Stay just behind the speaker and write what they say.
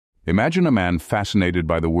Imagine a man fascinated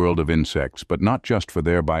by the world of insects, but not just for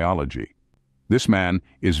their biology. This man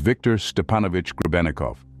is Viktor Stepanovich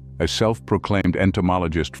Grebennikov, a self-proclaimed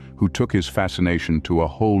entomologist who took his fascination to a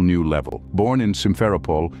whole new level. Born in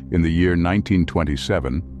Simferopol in the year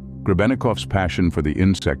 1927, Grebennikov's passion for the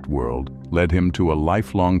insect world led him to a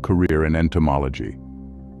lifelong career in entomology.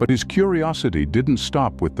 But his curiosity didn't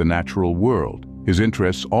stop with the natural world. His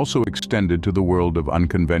interests also extended to the world of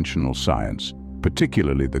unconventional science,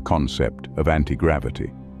 particularly the concept of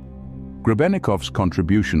antigravity. Grebennikov's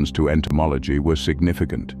contributions to entomology were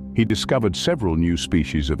significant. He discovered several new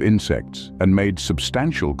species of insects and made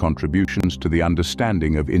substantial contributions to the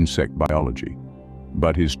understanding of insect biology.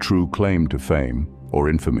 But his true claim to fame, or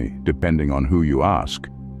infamy, depending on who you ask,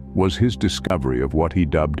 was his discovery of what he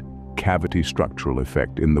dubbed cavity structural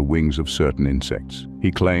effect in the wings of certain insects. He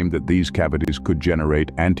claimed that these cavities could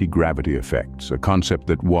generate anti-gravity effects, a concept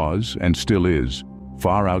that was, and still is,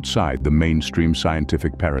 far outside the mainstream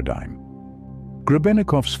scientific paradigm.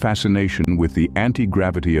 Grebennikov's fascination with the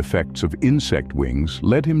anti-gravity effects of insect wings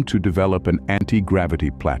led him to develop an anti-gravity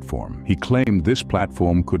platform. He claimed this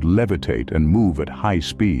platform could levitate and move at high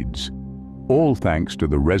speeds, all thanks to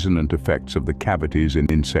the resonant effects of the cavities in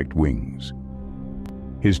insect wings.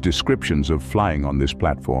 His descriptions of flying on this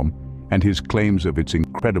platform and his claims of its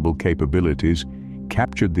incredible capabilities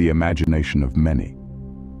captured the imagination of many.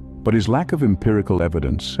 But his lack of empirical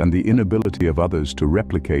evidence and the inability of others to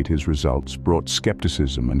replicate his results brought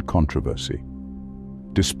skepticism and controversy.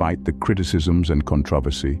 Despite the criticisms and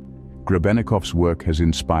controversy, Grebennikov's work has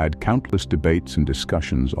inspired countless debates and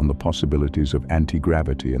discussions on the possibilities of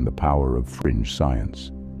anti-gravity and the power of fringe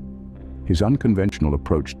science. His unconventional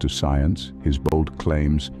approach to science, his bold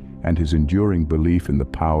claims, and his enduring belief in the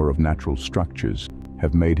power of natural structures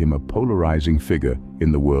have made him a polarizing figure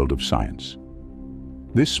in the world of science.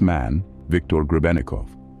 This man, Viktor Grebennikov,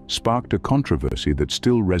 sparked a controversy that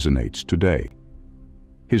still resonates today.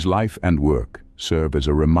 His life and work serve as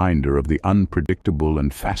a reminder of the unpredictable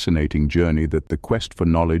and fascinating journey that the quest for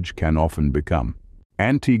knowledge can often become.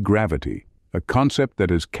 Anti-gravity, a concept that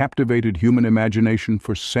has captivated human imagination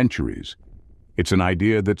for centuries. It's an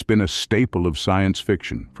idea that's been a staple of science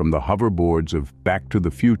fiction, from the hoverboards of Back to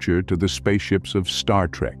the Future to the spaceships of Star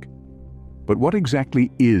Trek. But what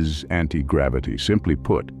exactly is anti-gravity? Simply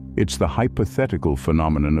put, it's the hypothetical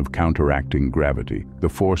phenomenon of counteracting gravity, the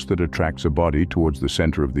force that attracts a body towards the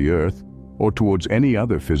center of the Earth or towards any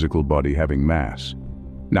other physical body having mass.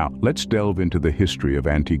 Now, let's delve into the history of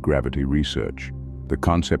anti-gravity research. The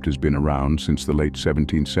concept has been around since the late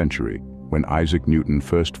 17th century, when Isaac Newton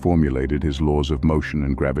first formulated his laws of motion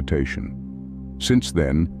and gravitation. Since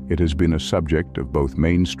then, it has been a subject of both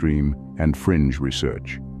mainstream and fringe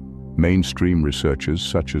research. Mainstream researchers,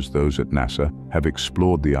 such as those at NASA, have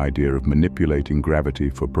explored the idea of manipulating gravity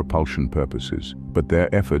for propulsion purposes, but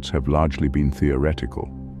their efforts have largely been theoretical.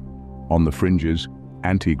 On the fringes,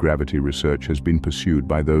 anti-gravity research has been pursued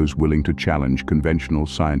by those willing to challenge conventional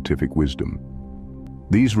scientific wisdom.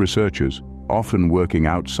 These researchers, often working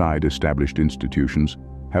outside established institutions,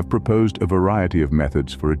 have proposed a variety of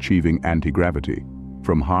methods for achieving anti-gravity,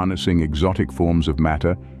 from harnessing exotic forms of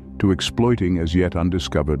matter to exploiting as yet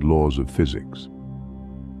undiscovered laws of physics.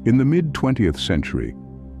 In the mid-20th century,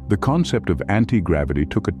 the concept of anti-gravity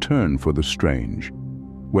took a turn for the strange,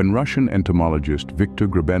 when Russian entomologist Viktor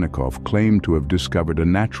Grebennikov claimed to have discovered a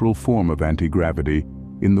natural form of anti-gravity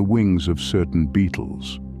in the wings of certain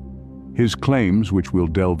beetles. His claims, which we'll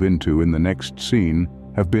delve into in the next scene,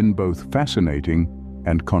 have been both fascinating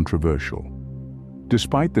and controversial.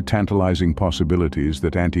 Despite the tantalizing possibilities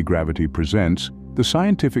that anti-gravity presents, the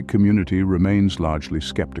scientific community remains largely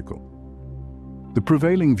skeptical. The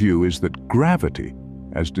prevailing view is that gravity,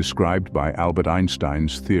 as described by Albert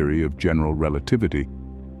Einstein's theory of general relativity,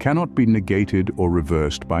 cannot be negated or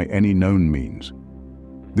reversed by any known means.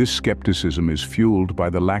 This skepticism is fueled by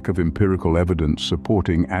the lack of empirical evidence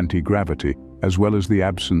supporting anti-gravity, as well as the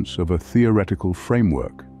absence of a theoretical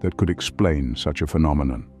framework that could explain such a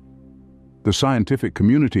phenomenon. The scientific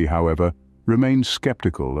community, however, remains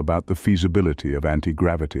skeptical about the feasibility of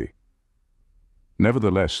anti-gravity.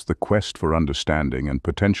 Nevertheless, the quest for understanding and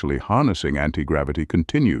potentially harnessing anti-gravity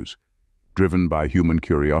continues, driven by human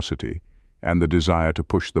curiosity and the desire to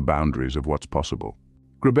push the boundaries of what's possible.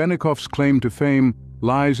 Grebennikov's claim to fame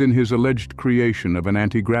lies in his alleged creation of an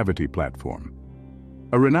anti-gravity platform.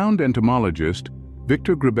 A renowned entomologist,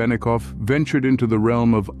 Viktor Grebennikov ventured into the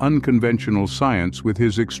realm of unconventional science with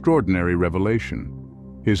his extraordinary revelation.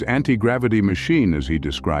 His anti-gravity machine, as he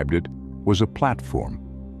described it, was a platform,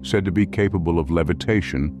 said to be capable of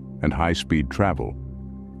levitation and high-speed travel.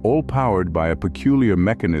 all powered by a peculiar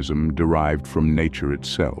mechanism derived from nature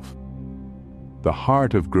itself. The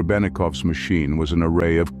heart of Grebennikov's machine was an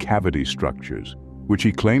array of cavity structures, which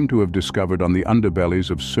he claimed to have discovered on the underbellies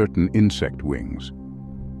of certain insect wings.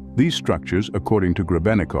 These structures, according to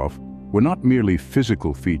Grebennikov, were not merely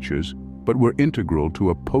physical features, but were integral to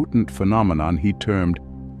a potent phenomenon he termed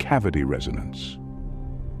cavity resonance.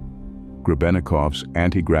 Grebennikov's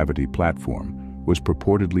anti-gravity platform was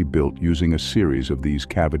purportedly built using a series of these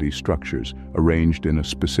cavity structures arranged in a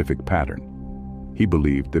specific pattern. He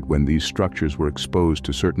believed that when these structures were exposed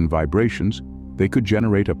to certain vibrations, they could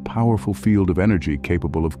generate a powerful field of energy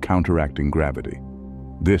capable of counteracting gravity.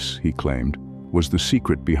 This, he claimed, was the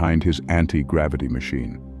secret behind his anti-gravity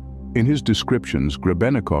machine. In his descriptions,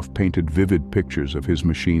 Grebennikov painted vivid pictures of his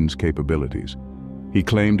machine's capabilities. He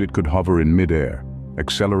claimed it could hover in mid-air,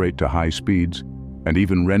 accelerate to high speeds, and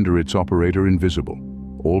even render its operator invisible,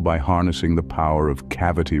 all by harnessing the power of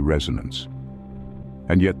cavity resonance.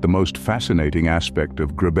 And yet the most fascinating aspect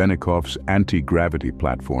of Grebennikov's anti-gravity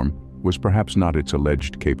platform was perhaps not its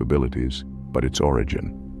alleged capabilities, but its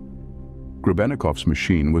origin. Grebennikov's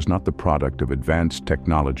machine was not the product of advanced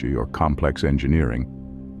technology or complex engineering,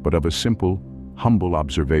 but of a simple, humble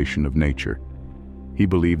observation of nature. He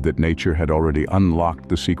believed that nature had already unlocked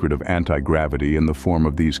the secret of anti-gravity in the form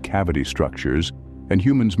of these cavity structures, and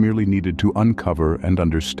humans merely needed to uncover and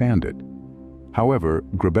understand it. However,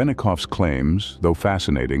 Grebennikov's claims, though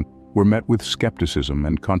fascinating, were met with skepticism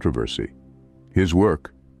and controversy. His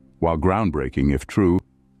work, while groundbreaking if true,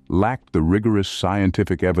 lacked the rigorous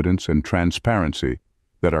scientific evidence and transparency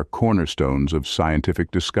that are cornerstones of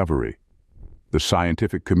scientific discovery. The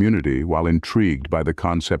scientific community, while intrigued by the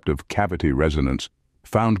concept of cavity resonance,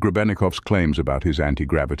 found Grebennikov's claims about his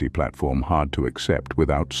anti-gravity platform hard to accept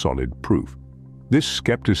without solid proof. This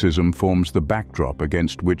skepticism forms the backdrop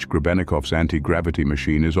against which Grebennikov's anti-gravity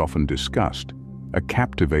machine is often discussed, a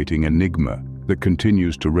captivating enigma that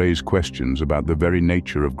continues to raise questions about the very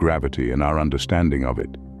nature of gravity and our understanding of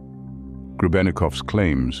it. Grebennikov's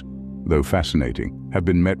claims, though fascinating, have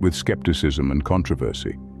been met with skepticism and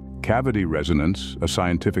controversy. Cavity resonance, a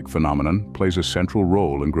scientific phenomenon, plays a central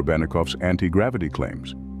role in Grebennikov's anti-gravity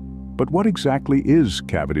claims. But what exactly is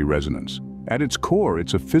cavity resonance? At its core,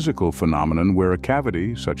 it's a physical phenomenon where a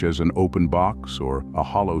cavity, such as an open box or a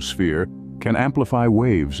hollow sphere, can amplify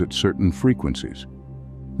waves at certain frequencies.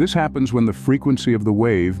 This happens when the frequency of the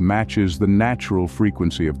wave matches the natural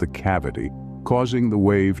frequency of the cavity, causing the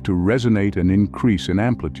wave to resonate and increase in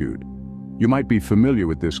amplitude. You might be familiar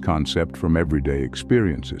with this concept from everyday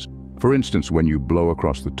experiences. For instance, when you blow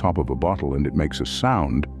across the top of a bottle and it makes a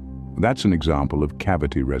sound, that's an example of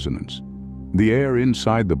cavity resonance. The air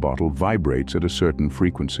inside the bottle vibrates at a certain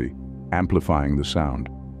frequency, amplifying the sound.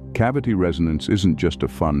 Cavity resonance isn't just a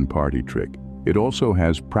fun party trick. It also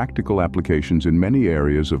has practical applications in many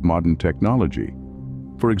areas of modern technology.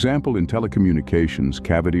 For example, in telecommunications,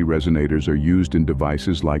 cavity resonators are used in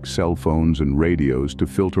devices like cell phones and radios to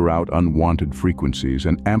filter out unwanted frequencies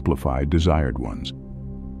and amplify desired ones.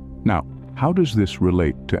 Now, how does this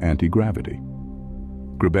relate to anti-gravity?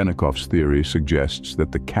 Grebennikov's theory suggests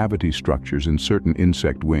that the cavity structures in certain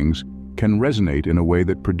insect wings can resonate in a way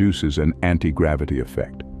that produces an anti-gravity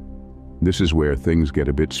effect. This is where things get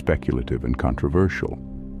a bit speculative and controversial.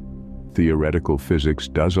 Theoretical physics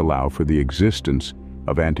does allow for the existence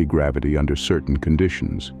of anti-gravity under certain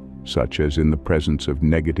conditions, such as in the presence of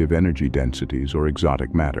negative energy densities or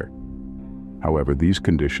exotic matter. However, these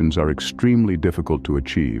conditions are extremely difficult to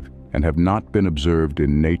achieve and have not been observed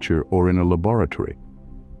in nature or in a laboratory.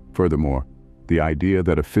 Furthermore, the idea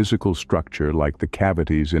that a physical structure like the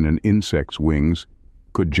cavities in an insect's wings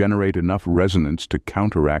could generate enough resonance to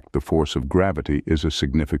counteract the force of gravity is a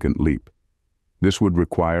significant leap. This would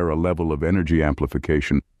require a level of energy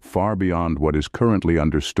amplification far beyond what is currently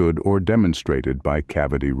understood or demonstrated by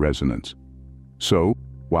cavity resonance. So,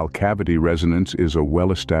 while cavity resonance is a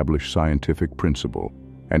well-established scientific principle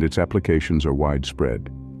and its applications are widespread,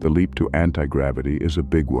 the leap to anti-gravity is a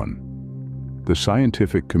big one. The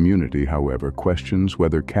scientific community, however, questions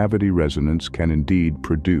whether cavity resonance can indeed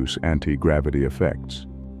produce anti-gravity effects.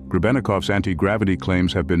 Grebennikov's anti-gravity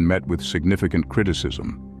claims have been met with significant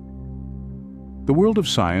criticism. The world of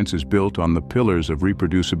science is built on the pillars of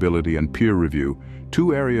reproducibility and peer review,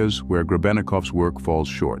 two areas where Grebennikov's work falls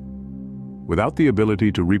short. Without the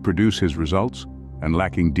ability to reproduce his results and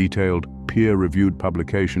lacking detailed, peer-reviewed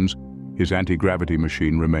publications, his anti-gravity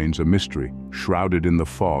machine remains a mystery, shrouded in the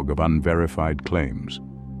fog of unverified claims.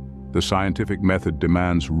 The scientific method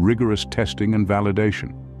demands rigorous testing and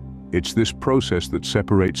validation. It's this process that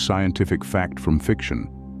separates scientific fact from fiction,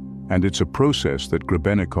 and it's a process that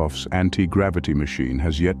Grebennikov's anti-gravity machine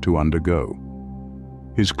has yet to undergo.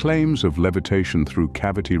 His claims of levitation through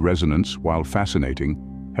cavity resonance, while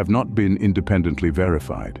fascinating, have not been independently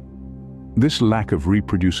verified. This lack of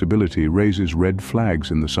reproducibility raises red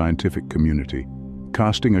flags in the scientific community,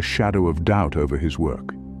 casting a shadow of doubt over his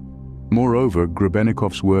work. Moreover,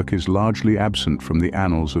 Grebennikov's work is largely absent from the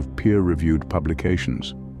annals of peer-reviewed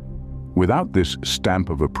publications. Without this stamp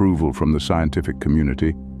of approval from the scientific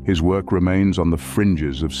community, his work remains on the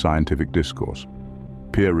fringes of scientific discourse.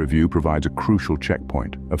 Peer review provides a crucial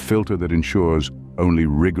checkpoint, a filter that ensures only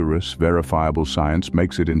rigorous, verifiable science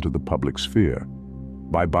makes it into the public sphere.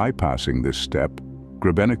 By bypassing this step,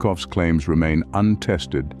 Grebennikov's claims remain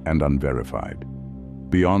untested and unverified.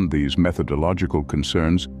 Beyond these methodological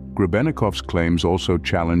concerns, Grebennikov's claims also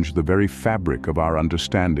challenge the very fabric of our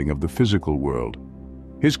understanding of the physical world.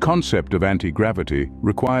 His concept of anti-gravity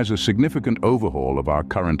requires a significant overhaul of our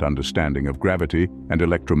current understanding of gravity and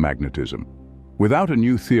electromagnetism. Without a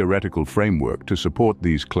new theoretical framework to support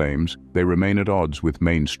these claims, they remain at odds with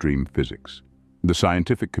mainstream physics. The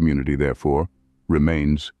scientific community, therefore,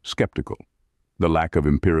 remains skeptical. The lack of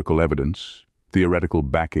empirical evidence, theoretical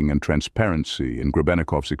backing and transparency in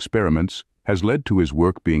Grebennikov's experiments has led to his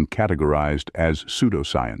work being categorized as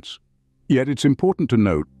pseudoscience. Yet it's important to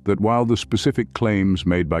note that while the specific claims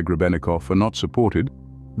made by Grebennikov are not supported,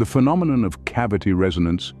 the phenomenon of cavity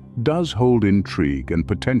resonance does hold intrigue and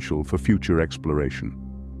potential for future exploration.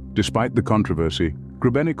 Despite the controversy,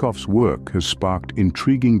 Grebennikov's work has sparked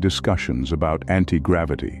intriguing discussions about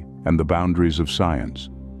anti-gravity and the boundaries of science.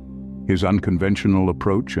 His unconventional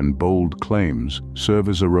approach and bold claims serve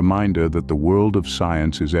as a reminder that the world of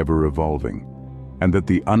science is ever evolving, and that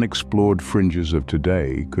the unexplored fringes of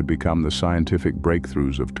today could become the scientific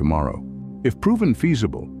breakthroughs of tomorrow. If proven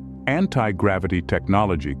feasible, anti-gravity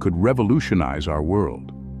technology could revolutionize our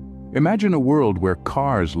world. Imagine a world where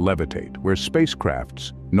cars levitate, where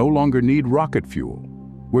spacecrafts no longer need rocket fuel,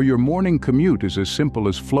 where your morning commute is as simple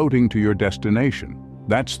as floating to your destination.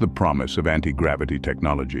 That's the promise of anti-gravity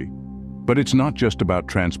technology. But it's not just about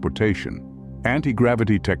transportation.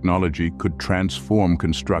 Anti-gravity technology could transform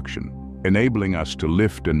construction, enabling us to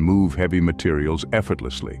lift and move heavy materials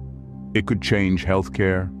effortlessly. It could change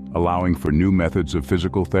healthcare, allowing for new methods of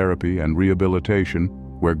physical therapy and rehabilitation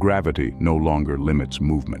where gravity no longer limits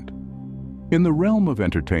movement. In the realm of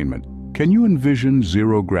entertainment, can you envision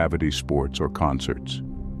zero-gravity sports or concerts?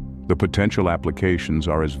 The potential applications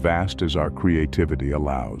are as vast as our creativity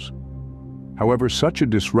allows. However, such a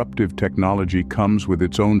disruptive technology comes with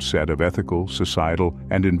its own set of ethical, societal,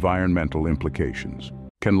 and environmental implications.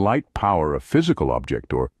 Can light power a physical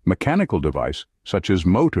object or mechanical device, such as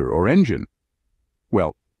motor or engine?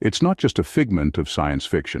 Well, it's not just a figment of science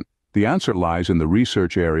fiction. The answer lies in the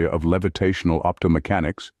research area of levitational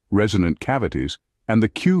optomechanics, resonant cavities, and the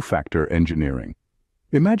Q-factor engineering.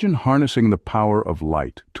 Imagine harnessing the power of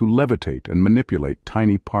light to levitate and manipulate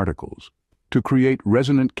tiny particles, to create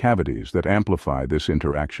resonant cavities that amplify this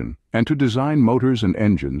interaction, and to design motors and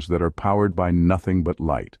engines that are powered by nothing but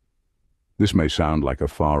light. This may sound like a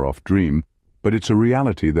far-off dream, but it's a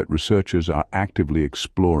reality that researchers are actively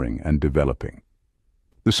exploring and developing.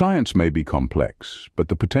 The science may be complex, but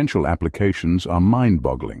the potential applications are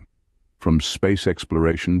mind-boggling, from space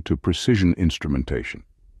exploration to precision instrumentation.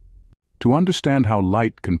 To understand how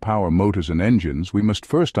light can power motors and engines, we must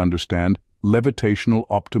first understand levitational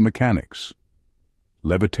optomechanics.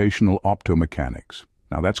 Levitational optomechanics.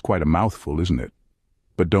 Now that's quite a mouthful, isn't it?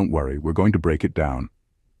 But don't worry, we're going to break it down.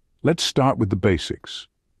 Let's start with the basics.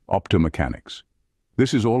 Optomechanics.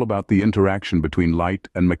 This is all about the interaction between light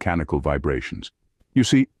and mechanical vibrations. You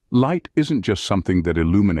see, light isn't just something that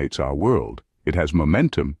illuminates our world. It has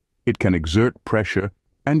momentum, it can exert pressure,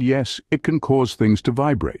 and yes, it can cause things to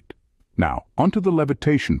vibrate. Now, onto the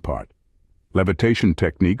levitation part. Levitation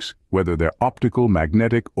techniques, whether they're optical,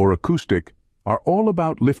 magnetic, or acoustic, are all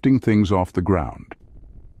about lifting things off the ground.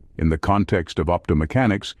 In the context of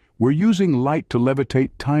optomechanics, we're using light to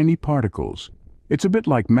levitate tiny particles. It's a bit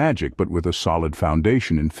like magic, but with a solid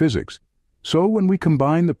foundation in physics. So when we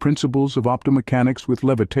combine the principles of optomechanics with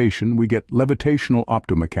levitation, we get levitational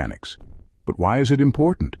optomechanics. But why is it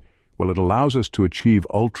important? Well, it allows us to achieve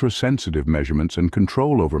ultra-sensitive measurements and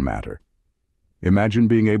control over matter. Imagine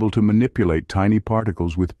being able to manipulate tiny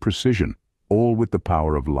particles with precision, all with the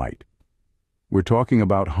power of light. We're talking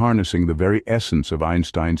about harnessing the very essence of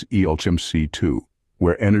Einstein's E=mc²,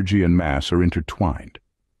 where energy and mass are intertwined.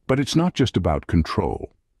 But it's not just about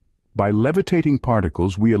control. By levitating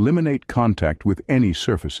particles, we eliminate contact with any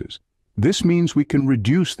surfaces. This means we can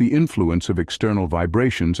reduce the influence of external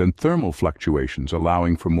vibrations and thermal fluctuations,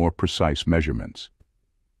 allowing for more precise measurements.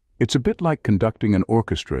 It's a bit like conducting an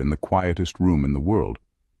orchestra in the quietest room in the world,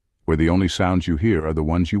 where the only sounds you hear are the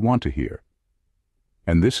ones you want to hear.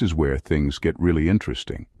 And this is where things get really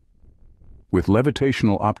interesting. With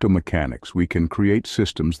levitational optomechanics, we can create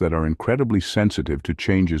systems that are incredibly sensitive to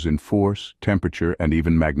changes in force, temperature, and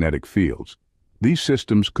even magnetic fields. These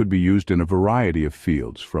systems could be used in a variety of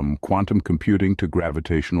fields, from quantum computing to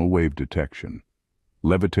gravitational wave detection.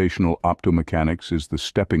 Levitational optomechanics is the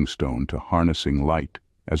stepping stone to harnessing light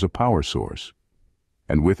as a power source.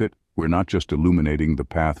 And with it, we're not just illuminating the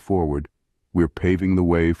path forward, we're paving the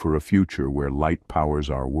way for a future where light powers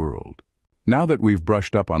our world. Now that we've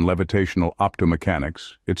brushed up on levitational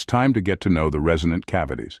optomechanics, it's time to get to know the resonant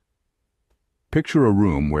cavities. Picture a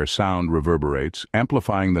room where sound reverberates,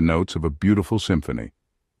 amplifying the notes of a beautiful symphony.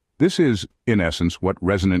 This is, in essence, what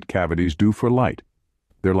resonant cavities do for light.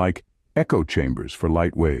 They're like echo chambers for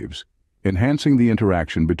light waves, enhancing the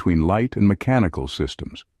interaction between light and mechanical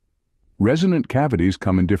systems. Resonant cavities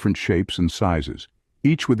come in different shapes and sizes,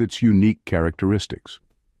 each with its unique characteristics.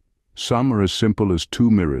 Some are as simple as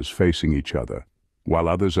two mirrors facing each other, while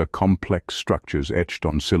others are complex structures etched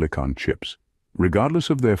on silicon chips.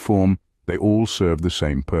 Regardless of their form, they all serve the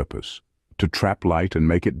same purpose: to trap light and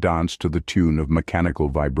make it dance to the tune of mechanical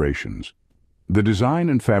vibrations. The design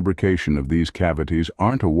and fabrication of these cavities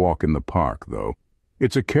aren't a walk in the park, though.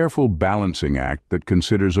 It's a careful balancing act that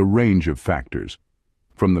considers a range of factors,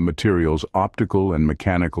 from the material's optical and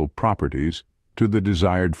mechanical properties to the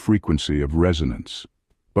desired frequency of resonance.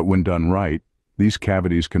 But when done right, these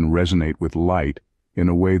cavities can resonate with light in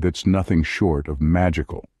a way that's nothing short of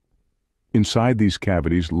magical. Inside these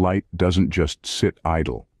cavities, light doesn't just sit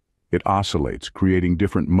idle. It oscillates, creating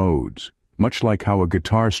different modes, much like how a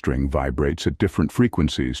guitar string vibrates at different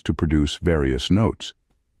frequencies to produce various notes.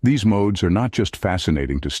 These modes are not just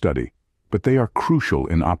fascinating to study, but they are crucial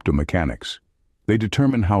in optomechanics. They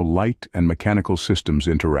determine how light and mechanical systems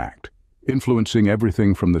interact, influencing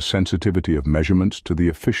everything from the sensitivity of measurements to the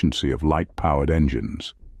efficiency of light-powered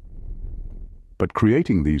engines. But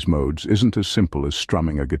creating these modes isn't as simple as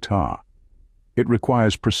strumming a guitar. It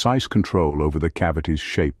requires precise control over the cavity's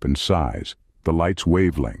shape and size, the light's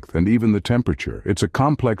wavelength, and even the temperature. It's a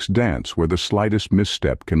complex dance where the slightest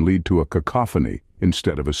misstep can lead to a cacophony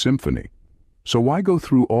instead of a symphony. So why go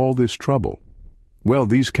through all this trouble? Well,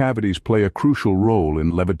 these cavities play a crucial role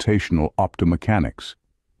in levitational optomechanics.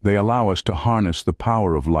 They allow us to harness the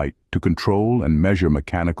power of light to control and measure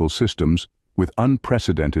mechanical systems with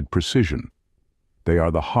unprecedented precision. They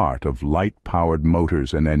are the heart of light-powered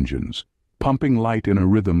motors and engines, pumping light in a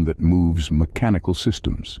rhythm that moves mechanical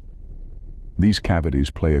systems. These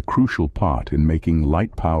cavities play a crucial part in making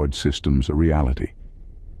light-powered systems a reality.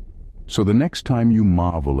 So the next time you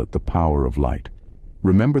marvel at the power of light,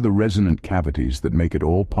 remember the resonant cavities that make it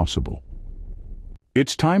all possible.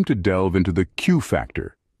 It's time to delve into the Q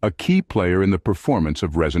factor, a key player in the performance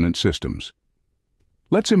of resonant systems.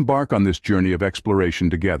 Let's embark on this journey of exploration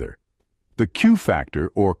together. The Q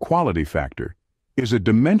factor, or quality factor, is a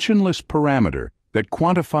dimensionless parameter that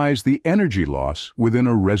quantifies the energy loss within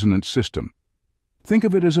a resonant system. Think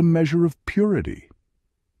of it as a measure of purity.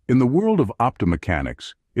 In the world of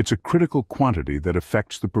optomechanics, it's a critical quantity that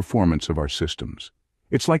affects the performance of our systems.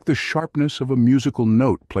 It's like the sharpness of a musical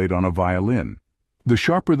note played on a violin. The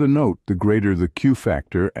sharper the note, the greater the Q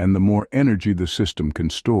factor and the more energy the system can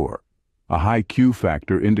store. A high Q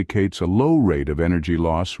factor indicates a low rate of energy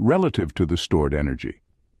loss relative to the stored energy.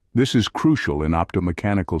 This is crucial in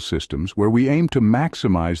optomechanical systems where we aim to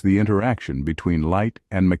maximize the interaction between light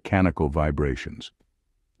and mechanical vibrations.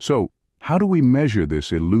 So, how do we measure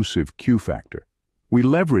this elusive Q factor? We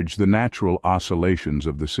leverage the natural oscillations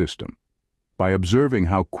of the system. By observing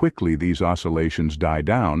how quickly these oscillations die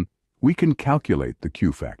down, we can calculate the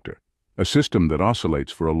Q factor. A system that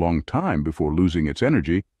oscillates for a long time before losing its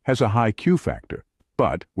energy has a high Q factor.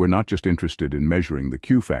 But we're not just interested in measuring the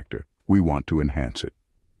Q factor, we want to enhance it.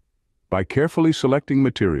 By carefully selecting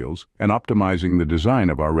materials and optimizing the design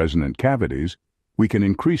of our resonant cavities, we can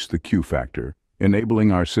increase the Q factor,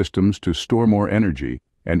 enabling our systems to store more energy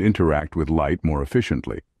and interact with light more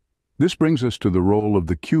efficiently. This brings us to the role of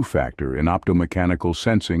the Q factor in optomechanical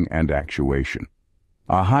sensing and actuation.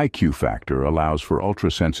 A high Q factor allows for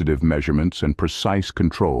ultra-sensitive measurements and precise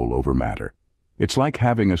control over matter. It's like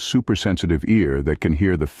having a super-sensitive ear that can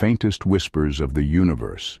hear the faintest whispers of the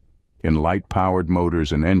universe. In light-powered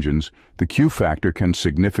motors and engines, the Q factor can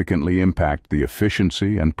significantly impact the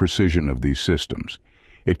efficiency and precision of these systems.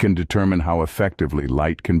 It can determine how effectively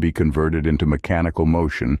light can be converted into mechanical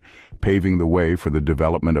motion, paving the way for the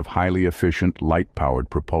development of highly efficient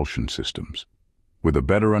light-powered propulsion systems. With a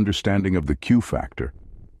better understanding of the Q factor,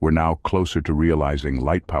 we're now closer to realizing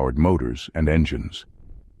light-powered motors and engines.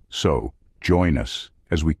 So, join us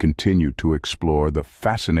as we continue to explore the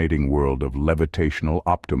fascinating world of levitational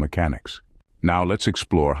optomechanics. Now let's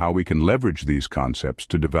explore how we can leverage these concepts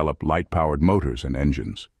to develop light-powered motors and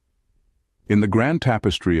engines. In the grand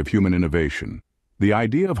tapestry of human innovation, the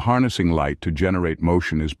idea of harnessing light to generate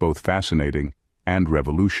motion is both fascinating and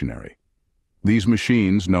revolutionary. These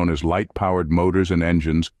machines, known as light-powered motors and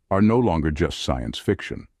engines, are no longer just science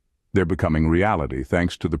fiction. They're becoming reality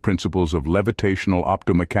thanks to the principles of levitational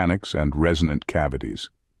optomechanics and resonant cavities.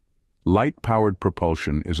 Light-powered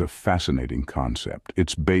propulsion is a fascinating concept.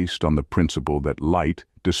 It's based on the principle that light,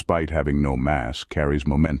 despite having no mass, carries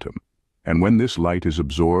momentum. And when this light is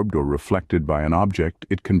absorbed or reflected by an object,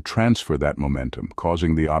 it can transfer that momentum,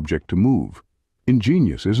 causing the object to move.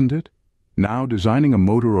 Ingenious, isn't it? Now, designing a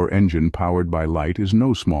motor or engine powered by light is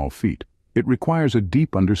no small feat. It requires a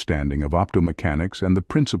deep understanding of optomechanics and the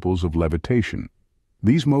principles of levitation.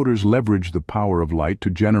 These motors leverage the power of light to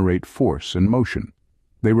generate force and motion.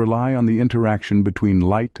 They rely on the interaction between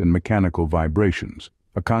light and mechanical vibrations,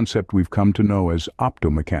 a concept we've come to know as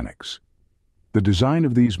optomechanics. The design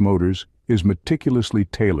of these motors is meticulously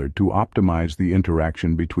tailored to optimize the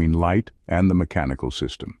interaction between light and the mechanical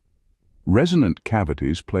system. Resonant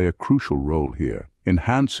cavities play a crucial role here,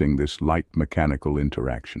 enhancing this light-mechanical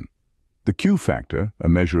interaction. The Q factor, a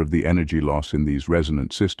measure of the energy loss in these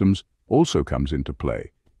resonant systems, also comes into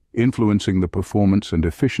play, influencing the performance and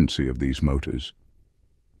efficiency of these motors.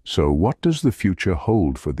 So what does the future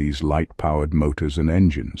hold for these light-powered motors and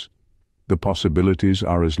engines? The possibilities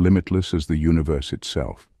are as limitless as the universe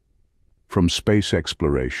itself. From space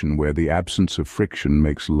exploration, where the absence of friction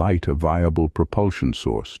makes light a viable propulsion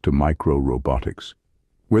source, to micro-robotics,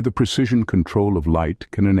 where the precision control of light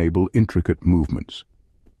can enable intricate movements.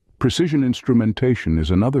 Precision instrumentation is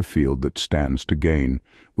another field that stands to gain,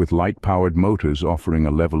 with light-powered motors offering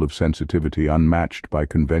a level of sensitivity unmatched by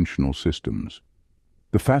conventional systems.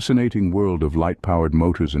 The fascinating world of light-powered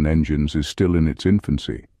motors and engines is still in its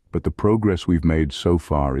infancy, but the progress we've made so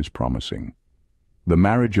far is promising. The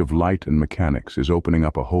marriage of light and mechanics is opening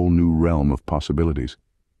up a whole new realm of possibilities.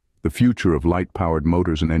 The future of light-powered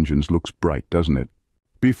motors and engines looks bright, doesn't it?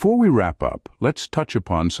 Before we wrap up, let's touch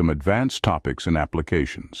upon some advanced topics and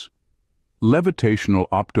applications. Levitational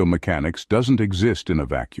optomechanics doesn't exist in a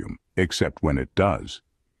vacuum, except when it does.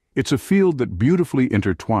 It's a field that beautifully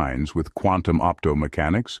intertwines with quantum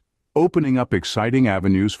optomechanics, opening up exciting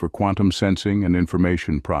avenues for quantum sensing and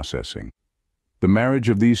information processing. The marriage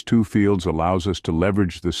of these two fields allows us to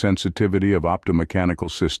leverage the sensitivity of optomechanical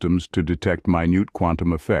systems to detect minute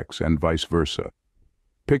quantum effects and vice versa.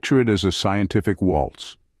 Picture it as a scientific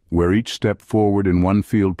waltz, where each step forward in one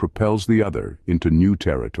field propels the other into new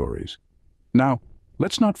territories. Now,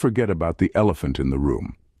 let's not forget about the elephant in the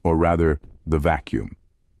room, or rather, the vacuum.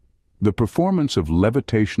 The performance of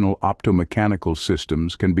levitational optomechanical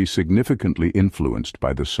systems can be significantly influenced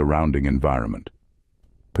by the surrounding environment,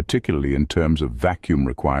 particularly in terms of vacuum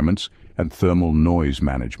requirements and thermal noise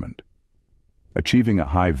management. Achieving a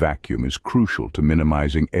high vacuum is crucial to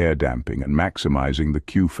minimizing air damping and maximizing the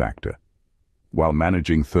Q factor, while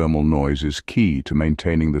managing thermal noise is key to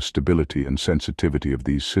maintaining the stability and sensitivity of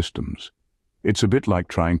these systems. It's a bit like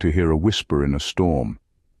trying to hear a whisper in a storm.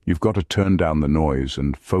 You've got to turn down the noise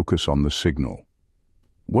and focus on the signal.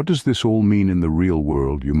 What does this all mean in the real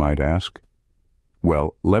world, you might ask?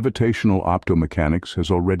 Well, levitational optomechanics has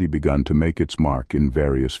already begun to make its mark in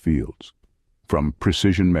various fields. From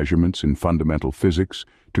precision measurements in fundamental physics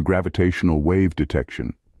to gravitational wave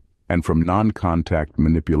detection, and from non-contact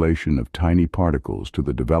manipulation of tiny particles to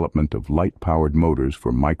the development of light-powered motors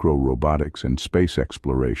for micro-robotics and space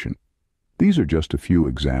exploration. These are just a few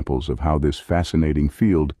examples of how this fascinating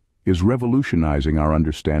field is revolutionizing our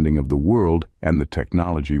understanding of the world and the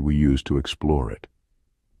technology we use to explore it.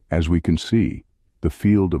 As we can see, the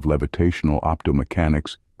field of levitational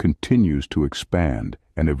optomechanics continues to expand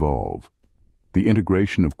and evolve. The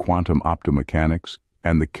integration of quantum optomechanics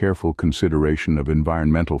and the careful consideration of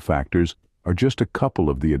environmental factors are just a couple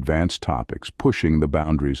of the advanced topics pushing the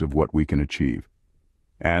boundaries of what we can achieve.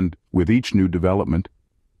 And with each new development,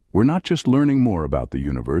 we're not just learning more about the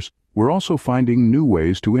universe, we're also finding new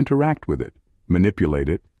ways to interact with it, manipulate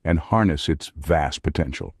it, and harness its vast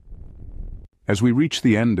potential. As we reach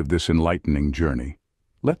the end of this enlightening journey,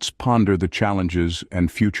 let's ponder the challenges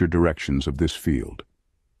and future directions of this field.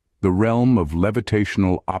 The realm of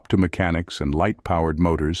levitational optomechanics and light-powered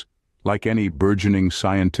motors, like any burgeoning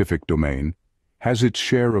scientific domain, has its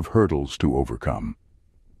share of hurdles to overcome.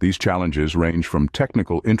 These challenges range from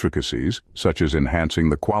technical intricacies, such as enhancing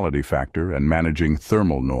the quality factor and managing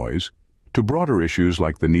thermal noise, to broader issues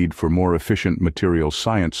like the need for more efficient material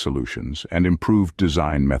science solutions and improved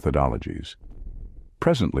design methodologies.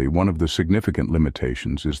 Presently, one of the significant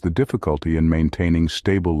limitations is the difficulty in maintaining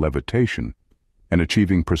stable levitation and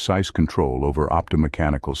achieving precise control over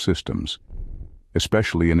optomechanical systems,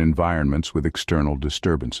 especially in environments with external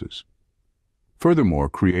disturbances. Furthermore,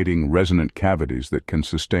 creating resonant cavities that can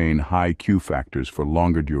sustain high Q factors for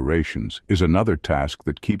longer durations is another task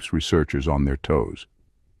that keeps researchers on their toes.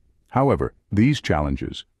 However, these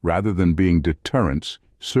challenges, rather than being deterrents,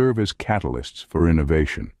 serve as catalysts for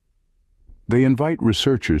innovation. They invite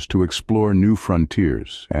researchers to explore new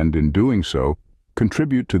frontiers and, in doing so,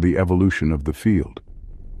 contribute to the evolution of the field.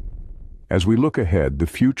 As we look ahead, the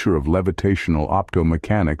future of levitational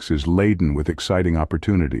optomechanics is laden with exciting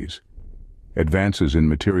opportunities. Advances in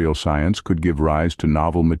material science could give rise to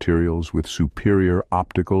novel materials with superior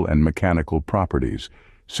optical and mechanical properties,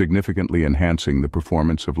 significantly enhancing the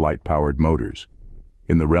performance of light-powered motors.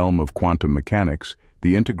 In the realm of quantum mechanics,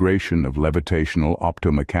 the integration of levitational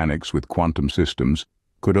optomechanics with quantum systems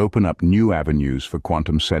could open up new avenues for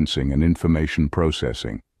quantum sensing and information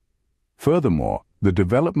processing. Furthermore, the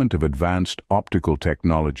development of advanced optical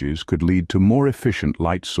technologies could lead to more efficient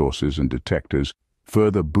light sources and detectors,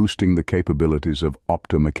 further boosting the capabilities of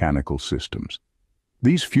optomechanical systems.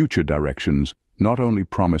 These future directions not only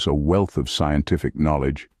promise a wealth of scientific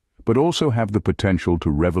knowledge, but also have the potential to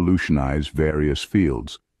revolutionize various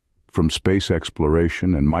fields, from space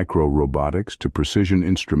exploration and micro-robotics to precision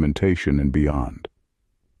instrumentation and beyond.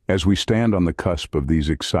 As we stand on the cusp of these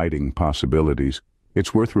exciting possibilities,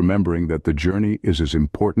 it's worth remembering that the journey is as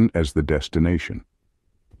important as the destination.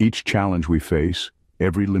 Each challenge we face,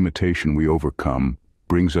 every limitation we overcome,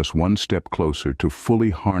 brings us one step closer to fully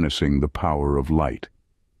harnessing the power of light.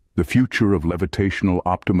 The future of levitational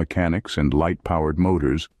optomechanics and light-powered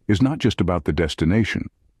motors is not just about the destination.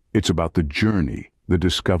 It's about the journey, the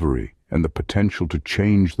discovery, and the potential to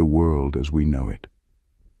change the world as we know it.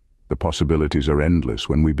 The possibilities are endless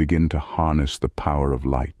when we begin to harness the power of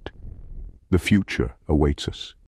light. The future awaits us.